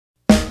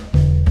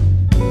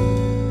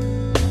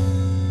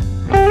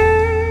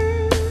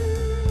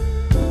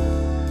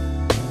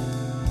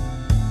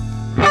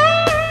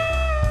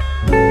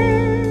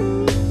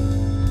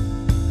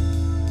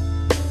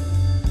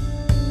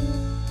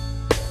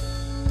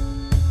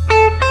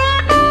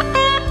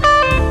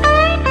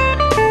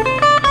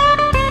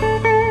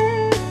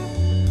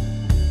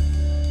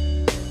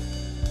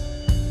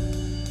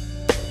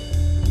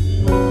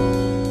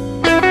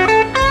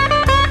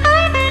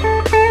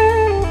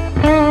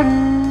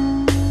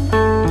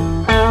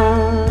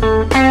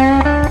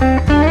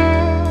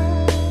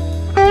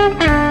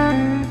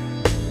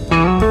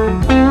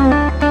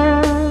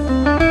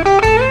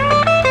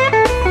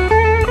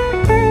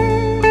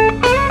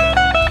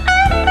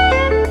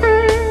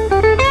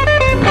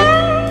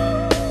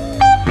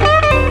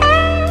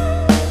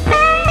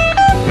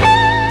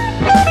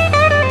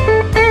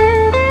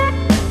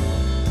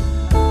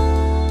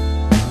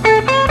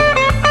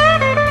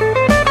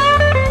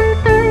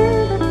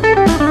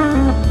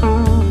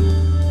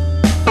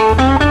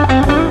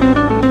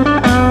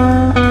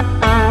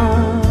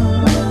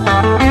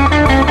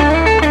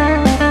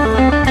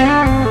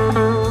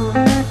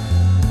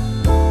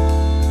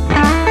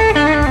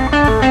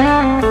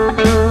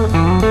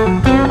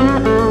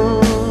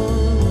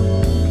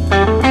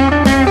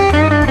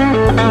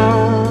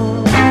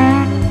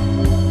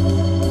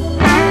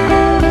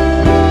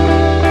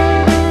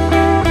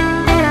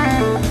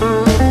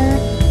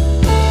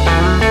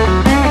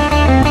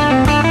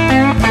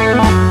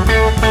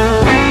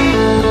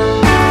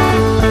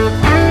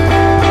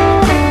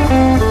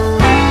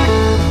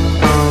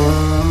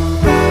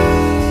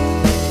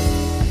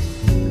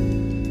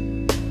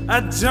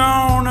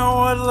don't know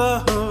what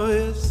love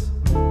is,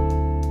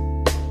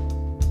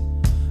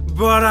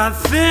 but I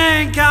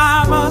think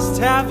I must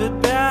have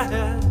it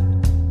bad.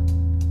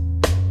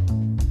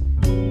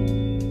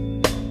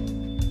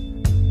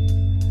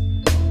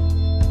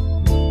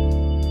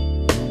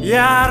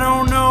 Yeah, I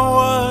don't know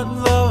what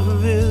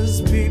love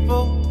is,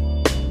 people,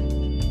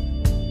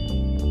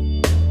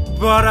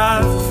 but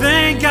I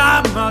think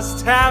I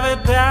must have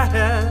it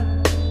bad.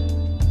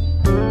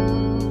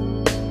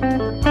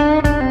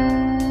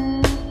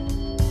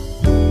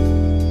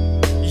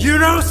 You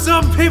know,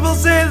 some people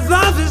say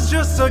love is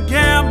just a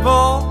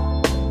gamble.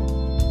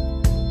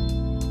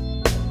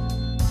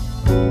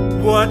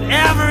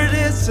 Whatever it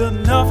is,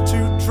 enough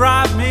to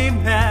drive me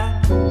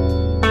mad.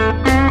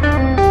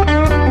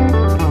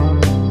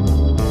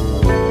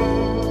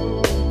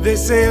 They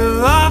say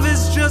love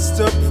is just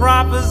a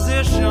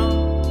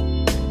proposition,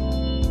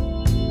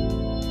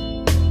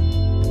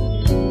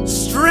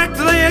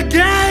 strictly a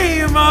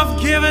game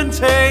of give and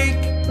take.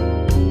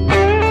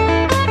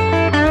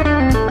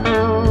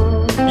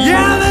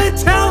 Yeah, they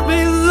tell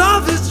me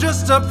love is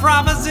just a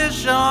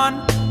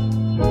proposition,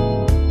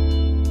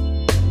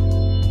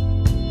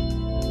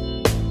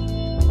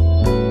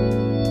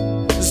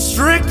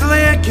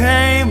 strictly a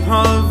game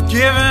of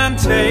give and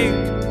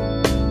take.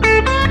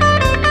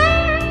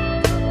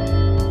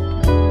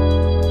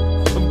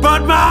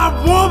 But my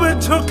woman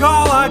took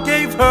all I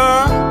gave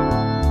her,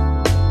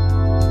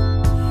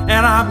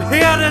 and I'm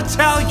here to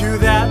tell you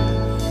that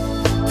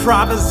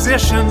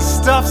proposition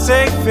stuff's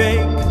a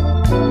fake.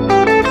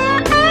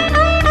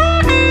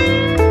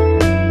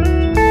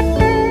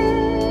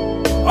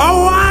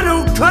 Oh, I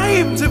don't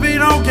claim to be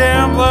no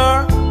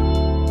gambler.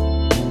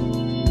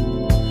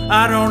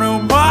 I don't know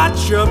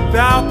much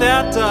about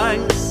that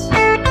dice.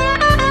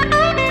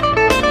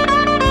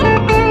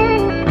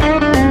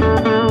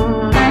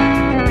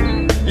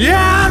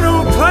 Yeah, I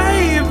don't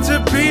claim to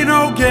be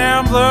no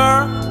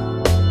gambler.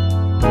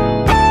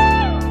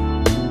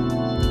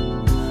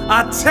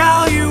 I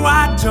tell you,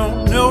 I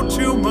don't know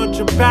too much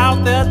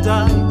about that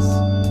dice.